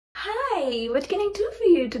Hi, what can I do for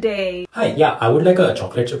you today? Hi, yeah, I would like a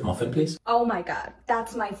chocolate chip muffin, please. Oh my god,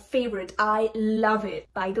 that's my favorite. I love it.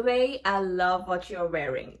 By the way, I love what you're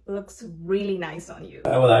wearing. Looks really nice on you.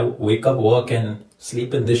 Well, I wake up, work, and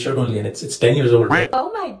sleep in this shirt only, and it's 10 years old. Right?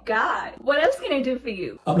 Oh my god, what else can I do for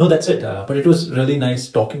you? No, that's it. But it was really nice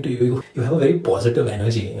talking to you. You have a very positive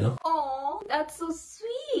energy, you know. Oh, that's so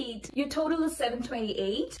sweet. Your total is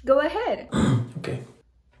 728. Go ahead. Okay.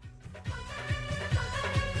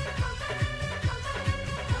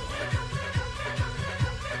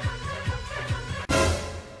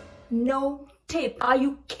 No tip. Are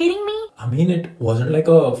you kidding me? I mean, it wasn't like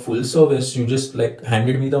a full service. You just like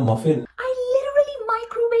handed me the muffin. I literally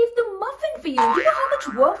microwaved the muffin for you. You know how much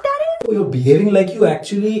work that is? Oh, you're behaving like you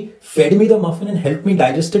actually fed me the muffin and helped me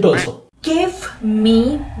digest it also. Give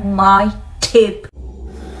me my tip.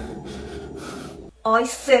 I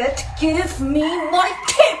said give me my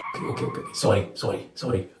tip. Okay.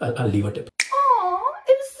 Sorry. I'll leave a tip. Aw,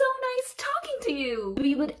 it was so nice talking to you.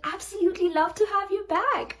 We would absolutely love to have you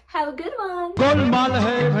back. Have a good one. Golmaal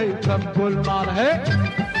है भाई सब गोलमाल है